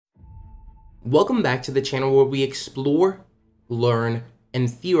Welcome back to the channel where we explore, learn, and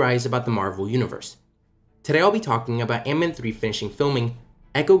theorize about the Marvel Universe. Today I'll be talking about Ant-Man 3 finishing filming,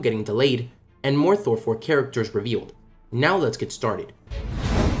 Echo getting delayed, and more Thor 4 characters revealed. Now let's get started.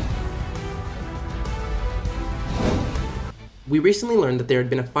 We recently learned that there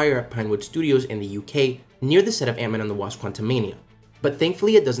had been a fire at PineWood Studios in the UK near the set of Ant-Man and the Wasp Quantumania, but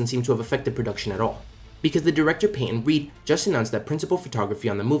thankfully it doesn't seem to have affected production at all, because the director Peyton Reed just announced that principal photography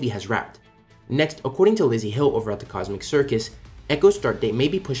on the movie has wrapped. Next, according to Lizzie Hill over at the Cosmic Circus, Echo's start date may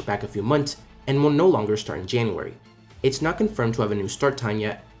be pushed back a few months and will no longer start in January. It's not confirmed to have a new start time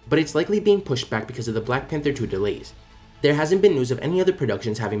yet, but it's likely being pushed back because of the Black Panther 2 delays. There hasn't been news of any other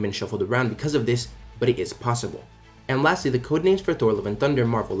productions having been shuffled around because of this, but it is possible. And lastly, the codenames for Thor Love and Thunder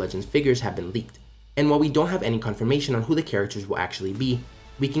Marvel Legends figures have been leaked. And while we don't have any confirmation on who the characters will actually be,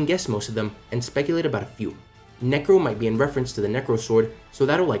 we can guess most of them and speculate about a few. Necro might be in reference to the Necrosword, so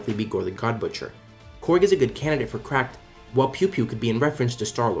that'll likely be Gorr the God Butcher. Korg is a good candidate for Cracked, while Pew Pew could be in reference to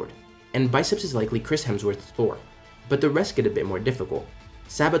Star-Lord. And Biceps is likely Chris Hemsworth's Thor. But the rest get a bit more difficult.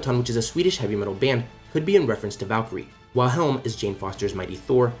 Sabaton, which is a Swedish heavy metal band, could be in reference to Valkyrie, while Helm is Jane Foster's mighty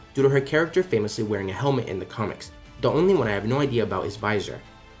Thor due to her character famously wearing a helmet in the comics. The only one I have no idea about is Visor.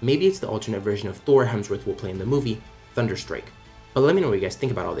 Maybe it's the alternate version of Thor Hemsworth will play in the movie, Thunderstrike. But let me know what you guys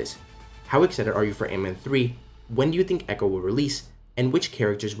think about all this. How excited are you for Ant-Man 3? When do you think Echo will release? And which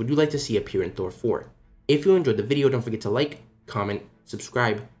characters would you like to see appear in Thor 4? If you enjoyed the video, don't forget to like, comment,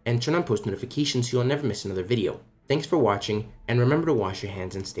 subscribe, and turn on post notifications so you'll never miss another video. Thanks for watching, and remember to wash your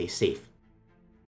hands and stay safe.